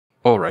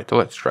Alright,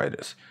 let's try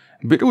this.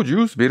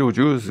 Betelgeuse,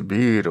 Betelgeuse,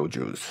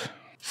 Betelgeuse.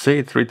 Say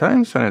it 3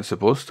 times and it's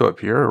supposed to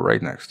appear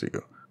right next to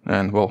you.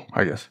 And well,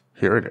 I guess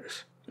here it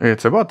is.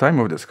 It's about time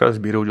we discuss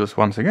Betelgeuse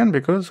once again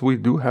because we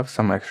do have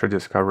some extra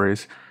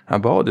discoveries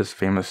about this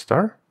famous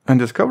star. And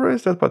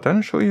discoveries that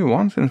potentially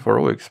once and for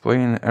all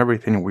explain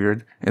everything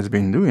weird it's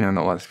been doing in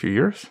the last few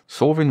years,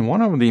 solving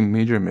one of the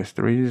major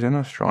mysteries in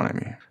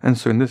astronomy. And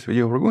so in this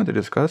video we're going to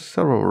discuss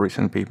several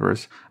recent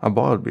papers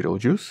about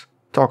Betelgeuse,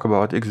 talk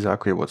about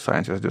exactly what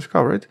science has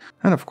discovered,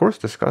 and of course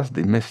discuss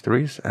the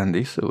mysteries and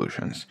the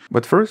solutions.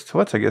 But first,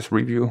 let's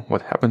review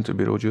what happened to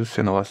Betelgeuse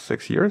in the last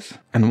 6 years,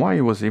 and why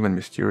it was even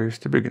mysterious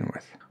to begin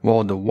with.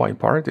 Well, the why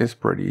part is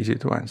pretty easy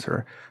to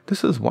answer.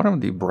 This is one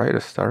of the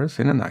brightest stars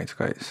in the night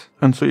skies.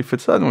 And so if it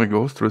suddenly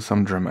goes through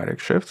some dramatic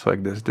shifts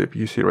like this dip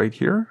you see right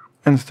here,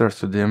 and starts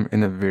to dim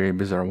in a very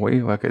bizarre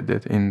way like it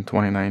did in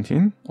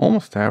 2019,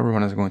 almost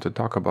everyone is going to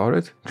talk about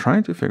it,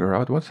 trying to figure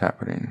out what's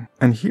happening.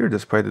 And here,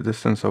 despite the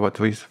distance of at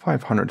least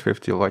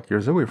 550 light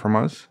years away from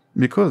us,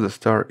 because the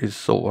star is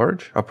so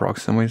large,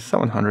 approximately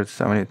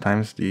 770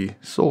 times the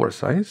solar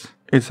size,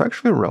 it's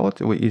actually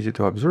relatively easy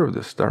to observe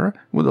this star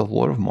with a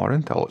lot of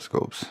modern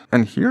telescopes.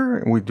 And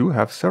here we do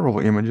have several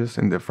images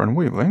in different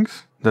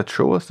wavelengths that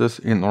show us this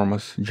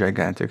enormous,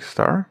 gigantic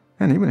star,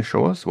 and even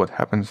show us what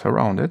happens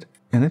around it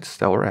in its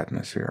stellar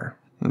atmosphere.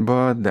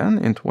 But then,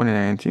 in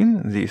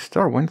 2019, the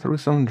star went through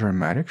some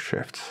dramatic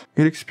shifts.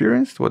 It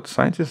experienced what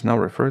scientists now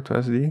refer to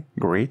as the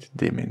Great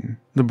Dimming.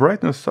 The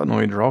brightness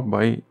suddenly dropped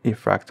by a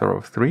factor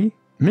of 3,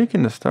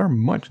 making the star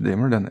much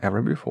dimmer than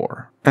ever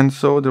before. And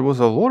so there was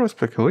a lot of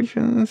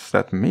speculations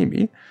that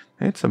maybe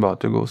it's about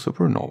to go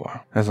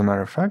supernova. As a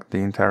matter of fact, the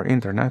entire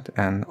internet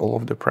and all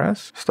of the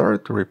press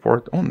started to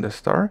report on this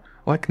star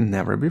like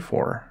never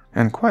before.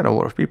 And quite a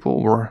lot of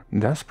people were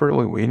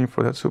desperately waiting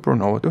for that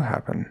supernova to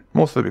happen,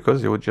 mostly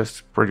because it would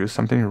just produce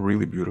something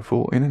really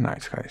beautiful in the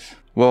night skies.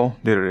 Well,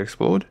 did it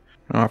explode?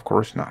 No, of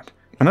course not.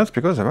 And that's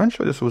because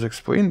eventually this was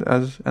explained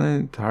as an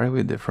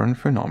entirely different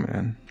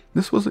phenomenon.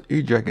 This was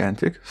a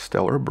gigantic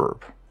stellar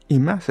burp, a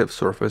massive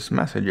surface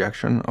mass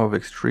ejection of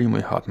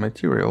extremely hot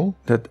material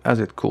that,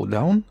 as it cooled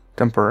down,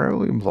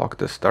 temporarily blocked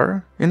the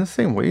star in the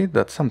same way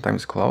that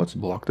sometimes clouds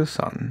block the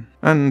sun.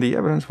 And the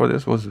evidence for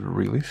this was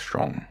really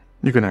strong.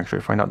 You can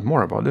actually find out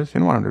more about this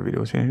in one of the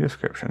videos in the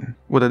description,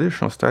 with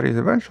additional studies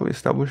eventually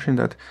establishing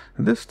that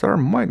this star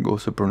might go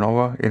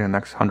supernova in the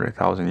next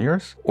 100,000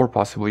 years, or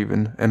possibly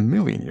even a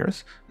million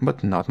years,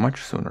 but not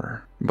much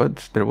sooner.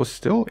 But there was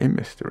still a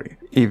mystery.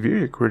 A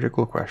very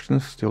critical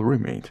question still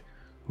remained.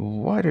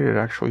 Why did it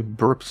actually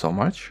burp so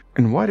much,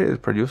 and why did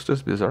it produce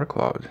this bizarre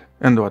cloud?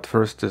 And though at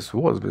first this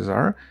was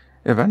bizarre,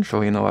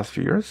 eventually in the last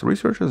few years,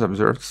 researchers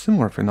observed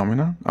similar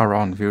phenomena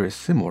around very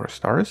similar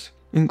stars,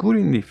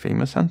 including the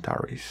famous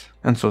Antares.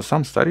 And so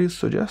some studies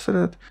suggested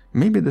that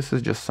maybe this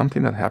is just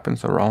something that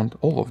happens around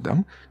all of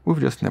them, we've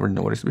just never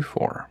noticed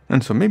before.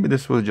 And so maybe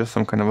this was just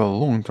some kind of a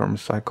long-term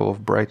cycle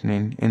of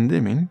brightening and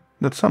dimming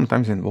that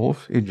sometimes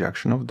involves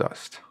ejection of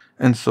dust.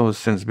 And so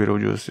since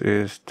Betelgeuse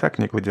is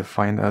technically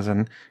defined as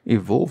an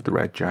evolved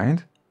red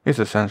giant, it's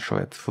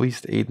essentially at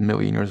least 8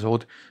 million years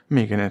old,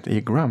 making it a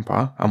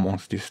grandpa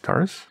amongst these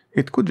stars,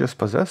 it could just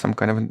possess some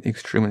kind of an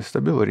extreme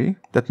instability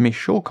that may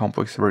show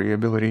complex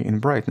variability in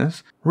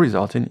brightness,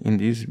 resulting in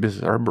these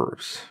bizarre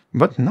burps.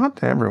 But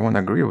not everyone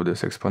agreed with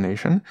this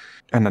explanation,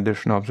 and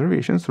additional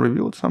observations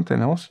revealed something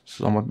else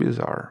somewhat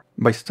bizarre.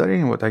 By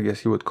studying what I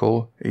guess you would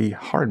call a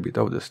heartbeat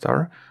of the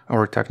star,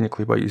 or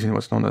technically by using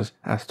what's known as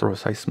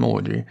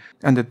astroseismology,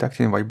 and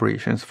detecting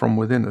vibrations from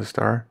within the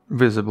star,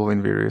 visible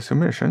in various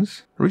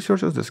emissions,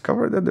 researchers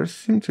discovered that there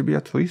seemed to be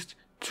at least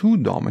 2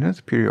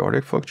 dominant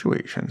periodic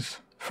fluctuations.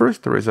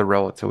 First, there is a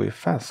relatively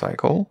fast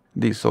cycle,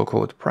 the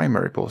so-called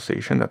primary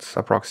pulsation that's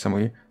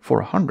approximately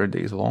 400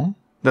 days long.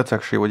 That's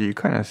actually what you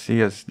kind of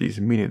see as these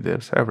mini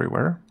dips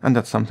everywhere, and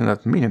that's something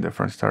that many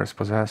different stars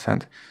possess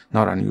and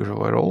not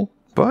unusual at all.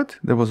 But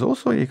there was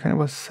also a kind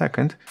of a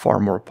second, far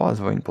more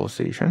puzzling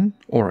pulsation,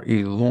 or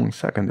a long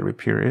secondary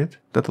period,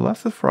 that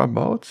lasted for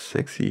about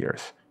 6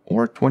 years,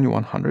 or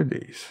 2100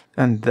 days.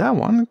 And that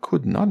one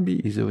could not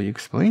be easily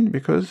explained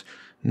because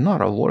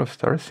not a lot of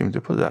stars seem to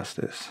possess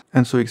this.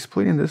 And so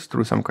explaining this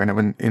through some kind of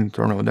an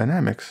internal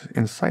dynamics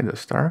inside the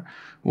star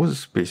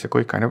was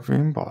basically kind of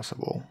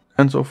impossible.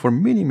 And so for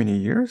many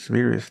years,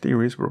 various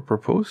theories were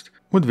proposed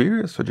with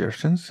various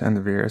suggestions and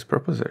various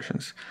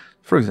propositions.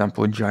 For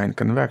example, giant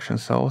convection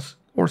cells,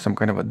 or some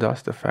kind of a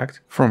dust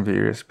effect from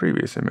various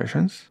previous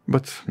emissions,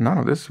 but none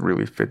of this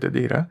really fit the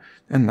data,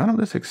 and none of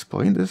this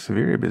explained this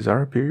very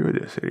bizarre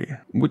periodicity,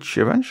 which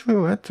eventually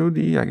led to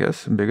the, I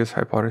guess, biggest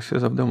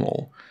hypothesis of them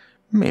all.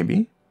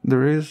 Maybe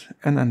there is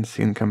an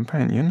unseen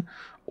companion,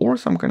 or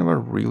some kind of a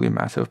really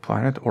massive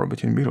planet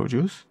orbiting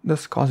Betelgeuse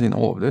that's causing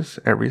all of this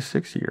every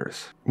 6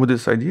 years, with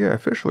this idea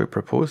officially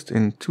proposed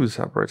in 2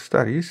 separate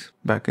studies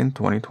back in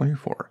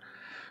 2024.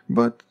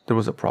 But there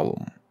was a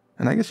problem,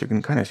 and I guess you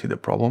can kind of see the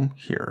problem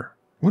here.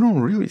 We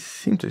don't really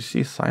seem to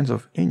see signs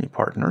of any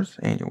partners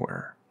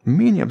anywhere.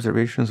 Many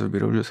observations of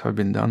Betelgeuse have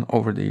been done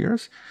over the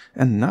years,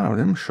 and none of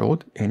them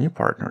showed any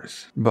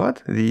partners.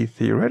 But the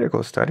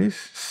theoretical studies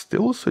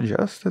still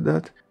suggested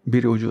that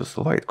Betelgeuse's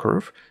light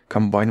curve,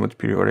 combined with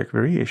periodic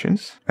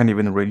variations, and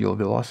even radial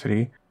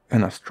velocity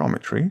and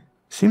astrometry,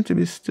 seem to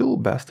be still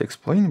best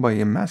explained by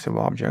a massive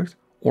object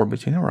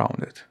orbiting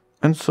around it.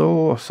 And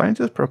so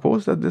scientists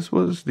proposed that this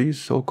was the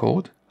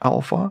so-called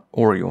Alpha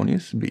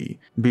Orionis b.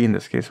 B in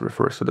this case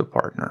refers to the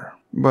partner.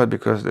 But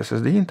because this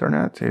is the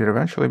internet, it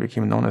eventually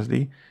became known as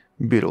the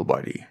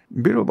Betelbuddy.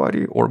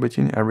 Betelbuddy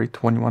orbiting every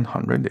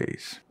 2100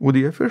 days. With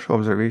the official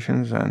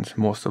observations and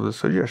most of the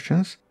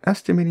suggestions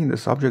estimating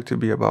this object to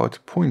be about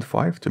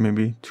 0.5 to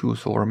maybe 2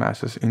 solar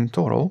masses in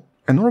total,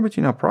 and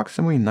orbiting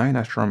approximately 9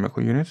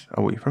 astronomical units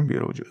away from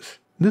Betelgeuse.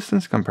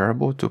 Distance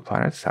comparable to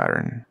planet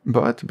Saturn.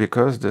 But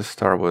because this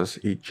star was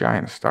a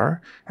giant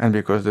star, and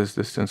because this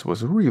distance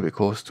was really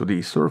close to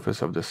the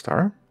surface of the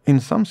star, in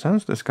some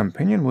sense this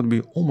companion would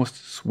be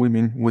almost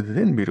swimming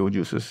within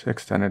Betelgeuse's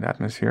extended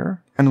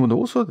atmosphere, and would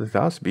also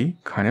thus be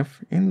kind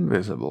of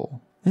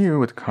invisible. It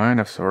would kind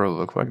of sort of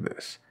look like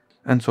this.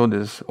 And so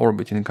this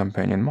orbiting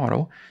companion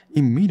model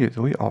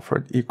immediately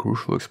offered a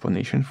crucial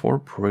explanation for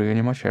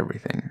pretty much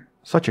everything.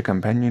 Such a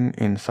companion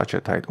in such a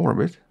tight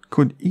orbit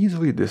could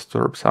easily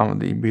disturb some of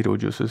the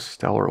Betelgeuse's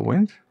stellar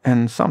wind,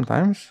 and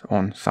sometimes,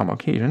 on some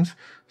occasions,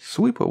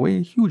 sweep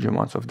away huge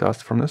amounts of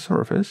dust from the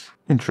surface,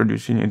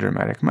 introducing a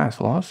dramatic mass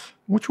loss,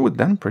 which would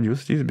then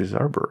produce these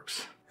bizarre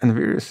burps. And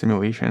various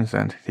simulations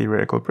and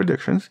theoretical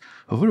predictions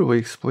literally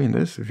explain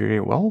this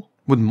very well,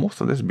 with most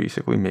of this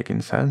basically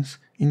making sense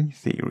in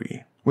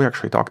theory. We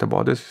actually talked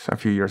about this a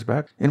few years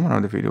back in one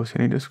of the videos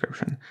in the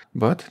description,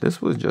 but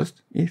this was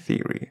just a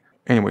theory.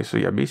 Anyway, so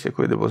yeah,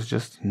 basically there was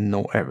just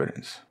no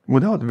evidence.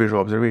 Without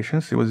visual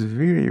observations, it was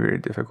very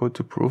difficult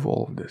to prove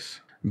all of this.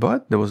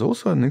 But there was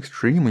also an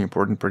extremely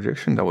important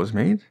prediction that was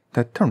made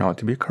that turned out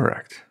to be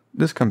correct.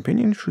 This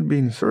companion should be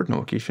in certain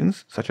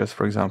locations, such as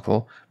for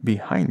example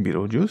behind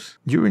Betelgeuse,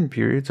 during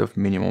periods of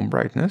minimum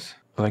brightness,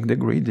 like the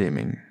Great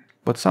Dimming.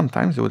 But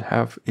sometimes it would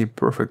have a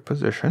perfect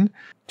position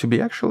to be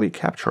actually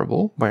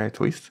capturable by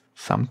at least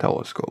some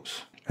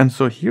telescopes. And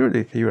so here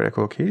the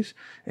theoretical case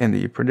and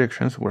the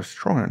predictions were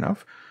strong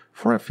enough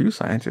for a few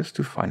scientists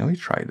to finally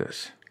try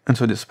this. And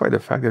so despite the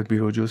fact that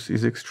Betelgeuse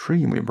is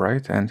extremely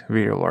bright and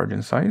very large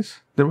in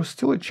size, there was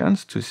still a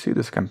chance to see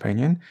this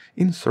companion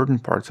in certain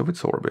parts of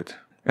its orbit.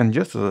 And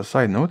just as a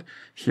side note,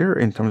 here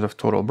in terms of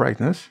total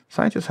brightness,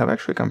 scientists have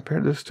actually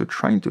compared this to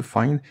trying to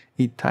find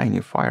a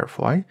tiny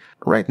firefly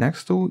right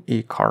next to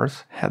a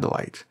car's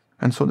headlight.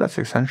 And so that's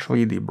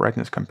essentially the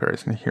brightness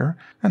comparison here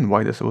and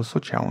why this was so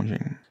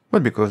challenging.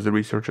 But because the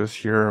researchers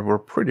here were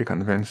pretty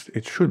convinced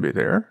it should be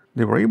there,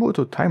 they were able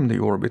to time the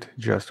orbit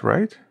just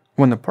right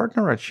when the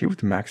partner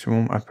achieved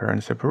maximum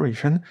apparent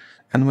separation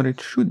and when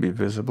it should be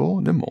visible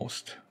the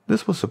most.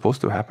 This was supposed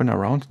to happen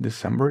around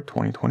December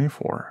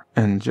 2024.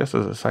 And just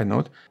as a side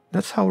note,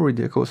 that's how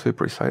ridiculously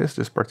precise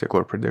this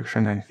particular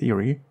prediction and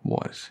theory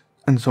was.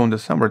 And so in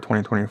December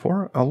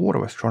 2024, a lot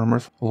of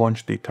astronomers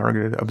launched the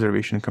targeted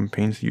observation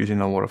campaigns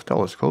using a lot of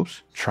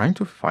telescopes, trying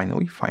to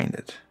finally find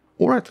it.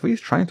 Or at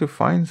least trying to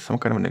find some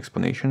kind of an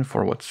explanation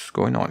for what's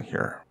going on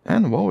here.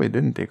 And well, it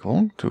didn't take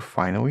long to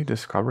finally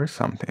discover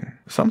something.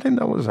 Something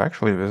that was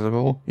actually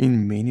visible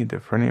in many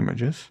different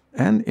images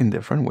and in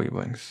different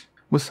wavelengths.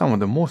 With some of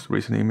the most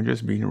recent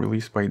images being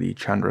released by the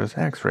Chandra's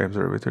X-ray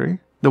Observatory,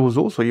 that was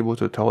also able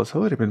to tell us a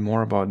little bit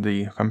more about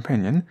the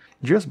companion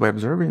just by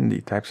observing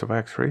the types of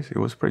X-rays it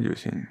was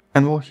producing.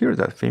 And well, here's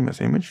that famous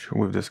image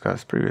we've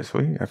discussed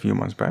previously a few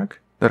months back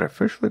that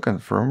officially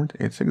confirmed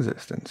its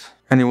existence.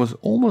 And it was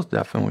almost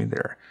definitely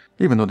there.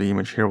 Even though the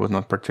image here was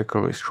not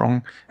particularly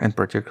strong and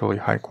particularly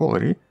high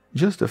quality,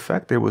 just the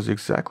fact that it was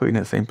exactly in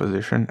the same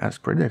position as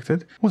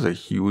predicted was a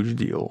huge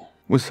deal.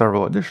 With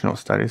several additional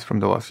studies from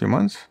the last few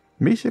months,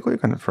 basically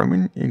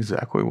confirming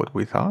exactly what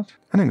we thought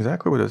and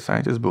exactly what the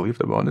scientists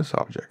believed about this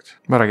object.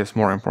 But I guess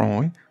more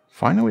importantly,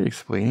 finally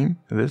explaining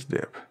this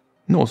dip.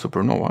 No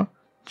supernova,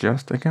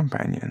 just a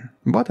companion.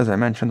 But as I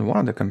mentioned, one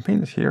of the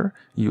companions here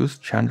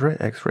used Chandra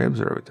X-ray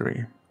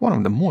Observatory, one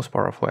of the most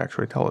powerful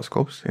X-ray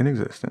telescopes in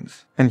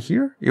existence. And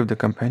here, if the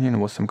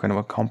companion was some kind of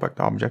a compact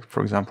object,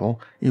 for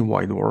example, a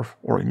white dwarf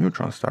or a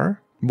neutron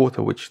star, both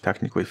of which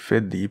technically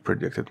fit the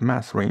predicted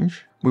mass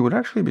range, we would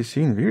actually be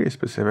seeing very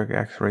specific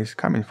X-rays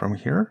coming from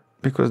here,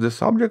 because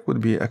this object would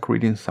be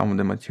accreting some of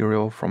the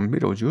material from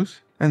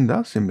Betelgeuse and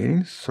thus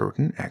emitting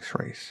certain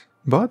X-rays.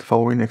 But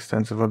following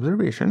extensive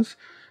observations,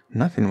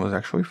 nothing was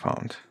actually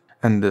found.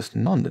 And this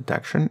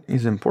non-detection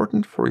is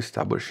important for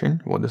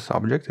establishing what this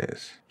object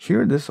is.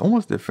 Here, this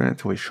almost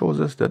definitively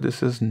shows us that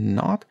this is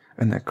not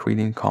an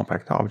accreting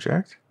compact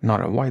object,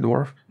 not a white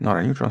dwarf, not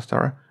a neutron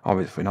star,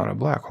 obviously not a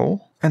black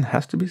hole, and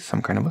has to be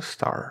some kind of a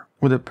star.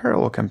 With a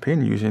parallel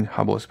campaign using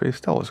Hubble Space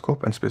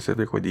Telescope and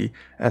specifically the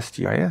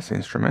STIS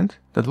instrument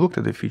that looked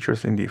at the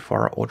features in the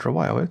far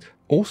ultraviolet,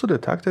 also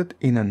detected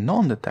in a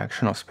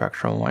non-detection of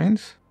spectral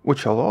lines,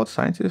 which allowed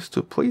scientists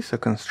to place a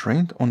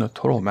constraint on the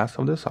total mass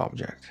of this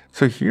object.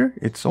 So here,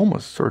 it's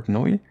almost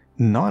certainly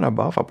not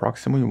above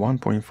approximately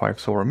 1.5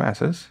 solar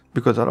masses,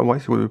 because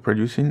otherwise it would be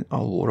producing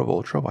a lot of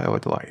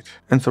ultraviolet light.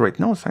 And so right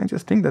now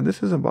scientists think that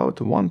this is about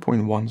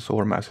 1.1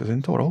 solar masses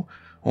in total,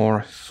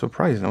 or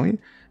surprisingly,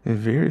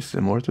 very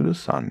similar to the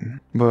Sun.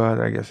 But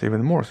I guess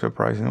even more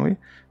surprisingly,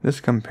 this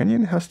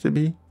companion has to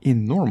be a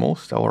normal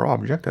stellar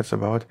object that's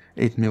about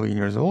 8 million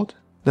years old,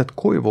 that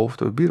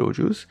co-evolved with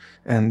Betelgeuse,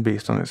 and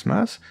based on its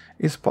mass,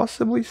 is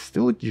possibly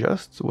still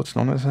just what's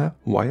known as a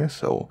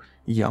YSO,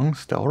 young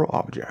stellar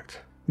object.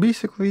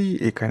 Basically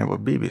a kind of a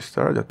baby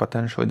star that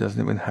potentially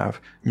doesn't even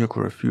have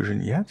nuclear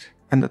fusion yet,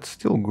 and that's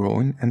still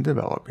growing and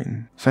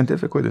developing.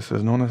 Scientifically, this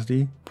is known as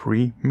the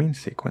pre-main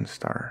sequence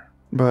star.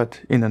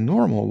 But in a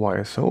normal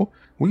YSO,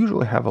 we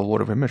usually have a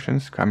lot of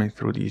emissions coming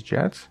through these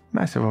jets,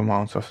 massive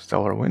amounts of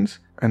stellar winds,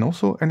 and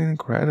also an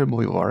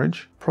incredibly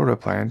large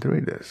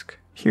protoplanetary disk.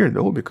 Here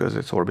though, because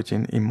it's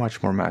orbiting a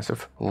much more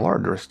massive,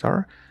 larger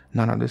star,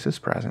 none of this is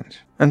present.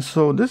 And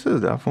so this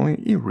is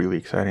definitely a really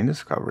exciting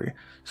discovery.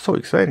 So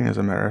exciting, as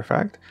a matter of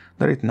fact,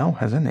 that it now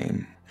has a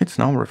name. It's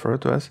now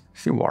referred to as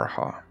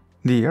Siwarha,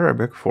 the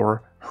Arabic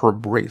for her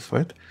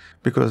bracelet,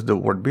 because the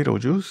word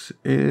Betelgeuse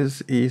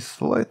is a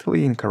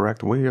slightly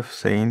incorrect way of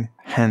saying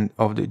hand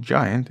of the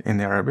giant in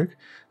Arabic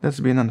that's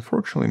been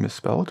unfortunately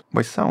misspelled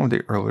by some of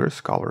the earlier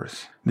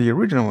scholars. The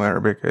original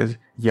Arabic is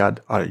Yad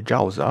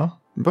al-Jawza,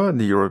 but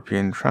the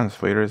European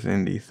translators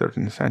in the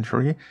 13th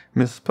century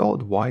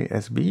misspelled Y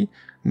as B,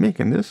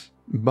 making this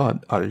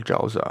Bad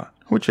al-Jawza,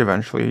 which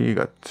eventually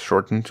got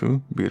shortened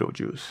to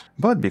Betelgeuse.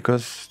 But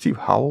because Steve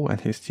Howell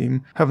and his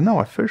team have now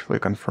officially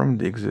confirmed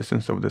the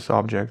existence of this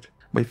object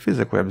by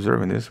physically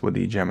observing this with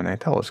the Gemini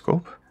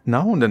telescope,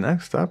 now the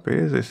next step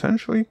is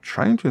essentially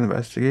trying to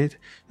investigate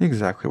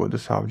exactly what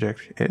this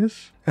object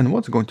is and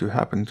what's going to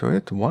happen to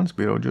it once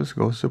Betelgeuse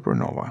goes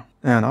supernova.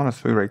 And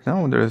honestly, right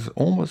now there is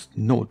almost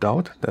no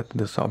doubt that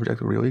this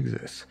object really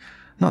exists.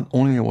 Not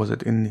only was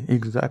it in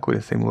exactly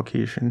the same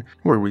location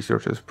where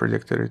researchers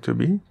predicted it to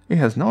be, it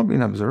has now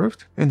been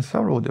observed in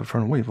several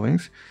different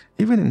wavelengths,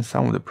 even in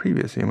some of the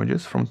previous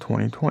images from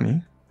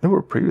 2020 that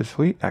were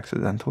previously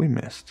accidentally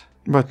missed.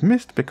 But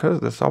missed because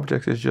this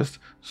object is just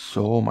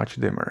so much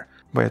dimmer,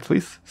 by at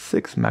least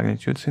 6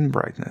 magnitudes in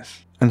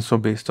brightness. And so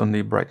based on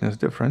the brightness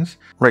difference,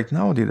 right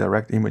now the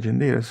direct imaging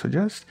data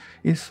suggests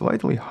a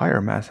slightly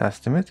higher mass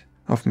estimate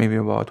of maybe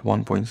about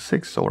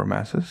 1.6 solar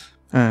masses,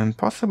 and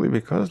possibly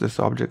because this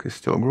object is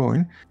still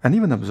growing and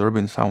even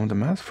absorbing some of the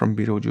mass from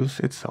Betelgeuse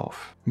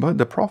itself. But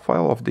the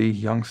profile of the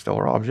young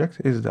stellar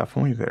object is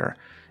definitely there,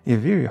 a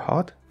very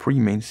hot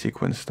pre-main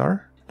sequence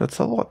star that's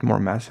a lot more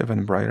massive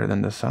and brighter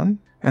than the Sun,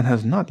 and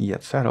has not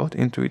yet settled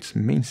into its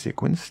main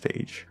sequence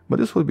stage. But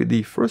this would be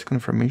the first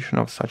confirmation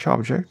of such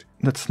object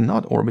that's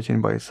not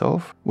orbiting by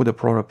itself with a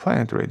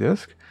protoplanetary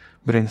disk,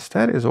 but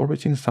instead is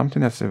orbiting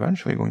something that's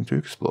eventually going to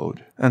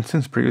explode. And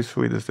since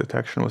previously this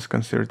detection was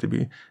considered to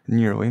be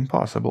nearly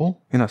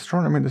impossible, in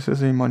astronomy this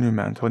is a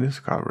monumental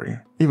discovery.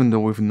 Even though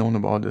we've known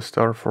about the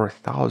star for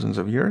thousands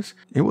of years,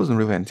 it wasn't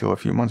really until a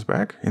few months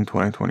back, in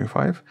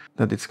 2025,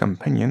 that its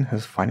companion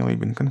has finally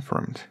been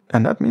confirmed.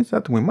 And that means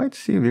that we might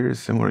see very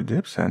similar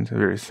dips and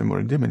very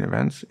similar dimming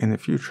events in the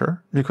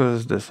future,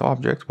 because this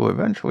object will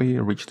eventually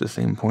reach the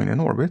same point in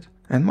orbit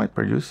and might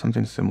produce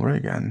something similar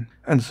again.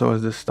 And so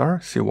as the star,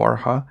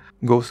 Siwarha,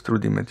 goes through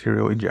the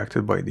material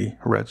ejected by the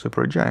red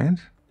supergiant,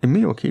 it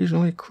may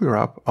occasionally clear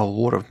up a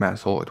lot of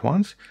mass all at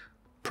once,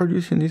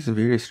 producing these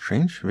very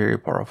strange, very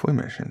powerful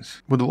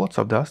emissions, with lots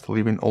of dust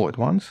leaving all at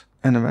once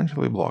and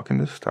eventually blocking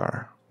the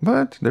star.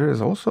 But there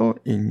is also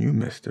a new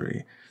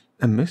mystery.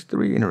 A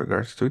mystery in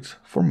regards to its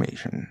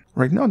formation.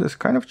 Right now this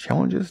kind of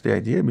challenges the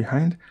idea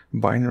behind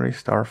binary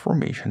star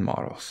formation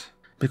models,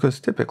 because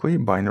typically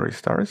binary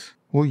stars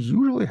will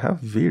usually have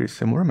very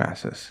similar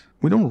masses.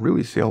 We don't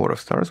really see a lot of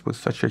stars with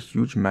such a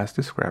huge mass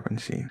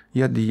discrepancy,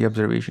 yet the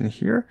observation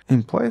here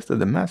implies that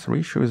the mass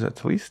ratio is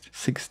at least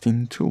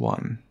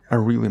 16:1, a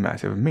really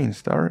massive main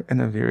star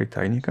and a very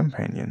tiny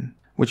companion,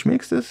 which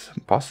makes this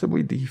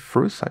possibly the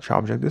first such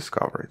object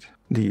discovered,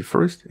 the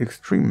first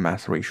extreme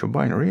mass ratio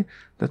binary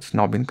that's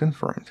not been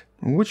confirmed,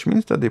 which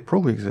means that they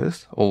probably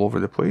exist all over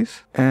the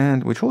place,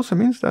 and which also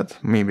means that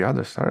maybe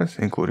other stars,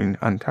 including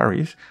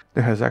Antares,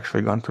 that has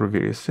actually gone through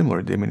very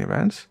similar dimming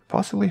events,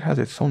 possibly has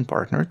its own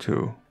partner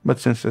too. But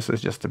since this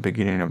is just the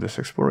beginning of this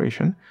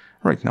exploration,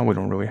 right now we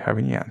don't really have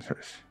any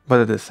answers.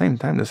 But at the same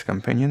time, this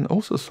companion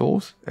also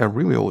solves a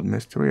really old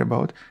mystery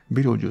about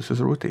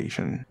Betelgeuse's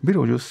rotation.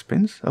 Betelgeuse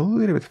spins a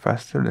little bit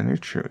faster than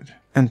it should,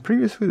 and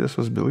previously this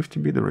was believed to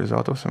be the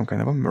result of some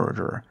kind of a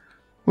merger.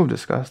 We've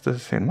discussed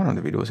this in one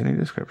of the videos in the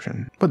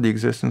description. But the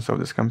existence of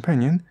this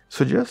companion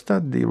suggests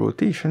that the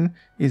rotation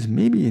is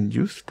maybe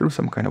induced through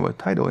some kind of a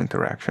tidal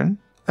interaction,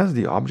 as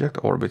the object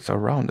orbits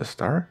around the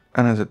star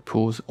and as it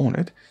pulls on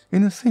it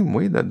in the same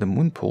way that the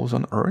moon pulls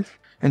on Earth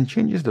and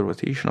changes the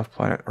rotation of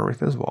planet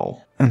Earth as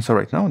well. And so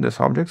right now this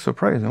object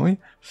surprisingly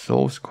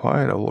solves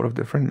quite a lot of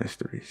different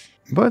mysteries.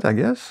 But I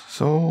guess,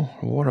 so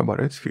what about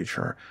its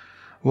future?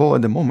 Well,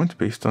 at the moment,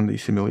 based on the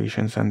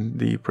simulations and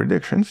the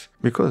predictions,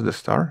 because the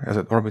star, as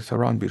it orbits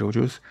around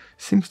Betelgeuse,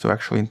 seems to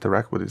actually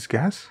interact with its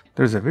gas,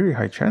 there's a very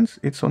high chance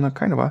it's on a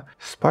kind of a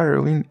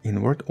spiraling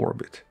inward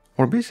orbit.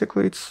 Or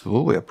basically, it's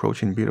slowly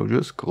approaching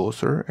Betelgeuse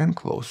closer and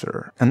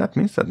closer. And that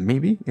means that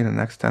maybe in the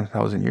next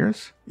 10,000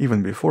 years,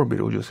 even before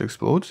Betelgeuse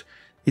explodes,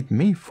 it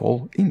may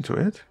fall into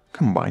it,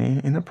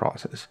 combining in the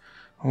process,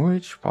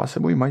 which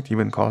possibly might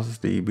even cause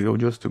the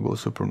Betelgeuse to go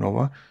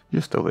supernova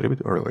just a little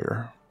bit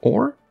earlier.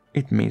 Or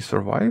it may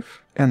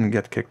survive and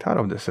get kicked out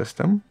of the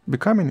system,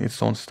 becoming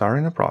its own star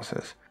in the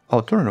process.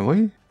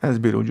 Alternatively, as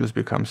Betelgeuse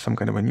becomes some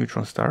kind of a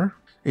neutron star,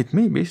 it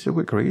may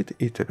basically create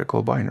a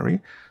typical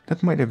binary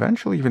that might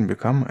eventually even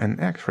become an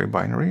X-ray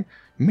binary,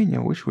 many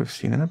of which we've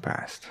seen in the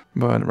past.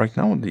 But right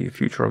now, the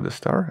future of the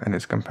star and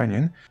its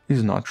companion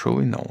is not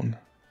truly known.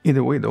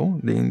 Either way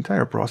though, the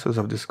entire process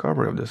of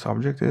discovery of this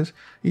object is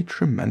a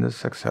tremendous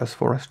success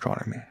for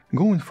astronomy.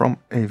 Going from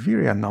a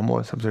very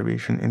anomalous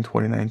observation in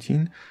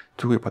 2019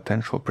 to a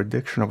potential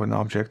prediction of an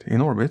object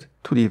in orbit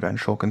to the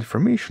eventual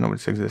confirmation of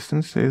its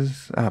existence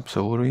is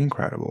absolutely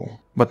incredible.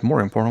 But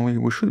more importantly,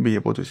 we should be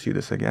able to see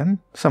this again,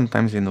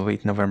 sometimes in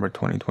late November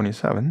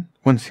 2027,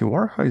 when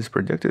Siwarha is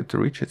predicted to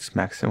reach its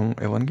maximum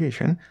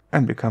elongation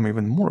and become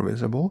even more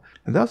visible,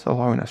 thus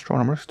allowing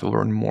astronomers to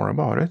learn more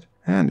about it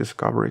and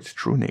discover its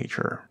true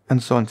nature.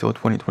 And so until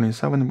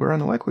 2027 we're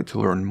unlikely to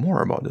learn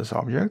more about this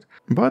object,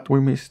 but we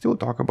may still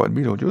talk about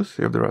Betelgeuse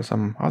if there are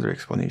some other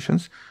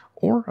explanations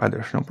or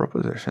additional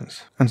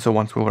propositions. And so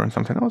once we learn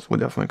something else, we'll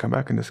definitely come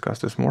back and discuss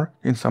this more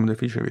in some of the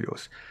future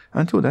videos.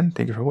 Until then,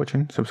 thank you for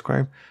watching,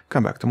 subscribe,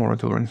 come back tomorrow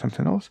to learn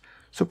something else,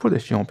 support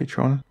this channel on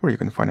Patreon, where you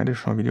can find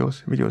additional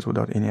videos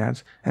without any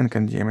ads and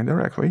can DM me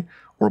directly,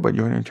 or by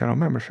joining channel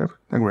membership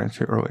that grants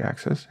you early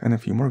access and a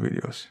few more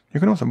videos. You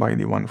can also buy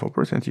the Wonderful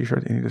Person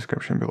t-shirt in the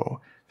description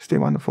below. Stay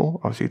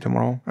wonderful, I'll see you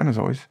tomorrow, and as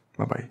always,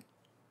 bye bye.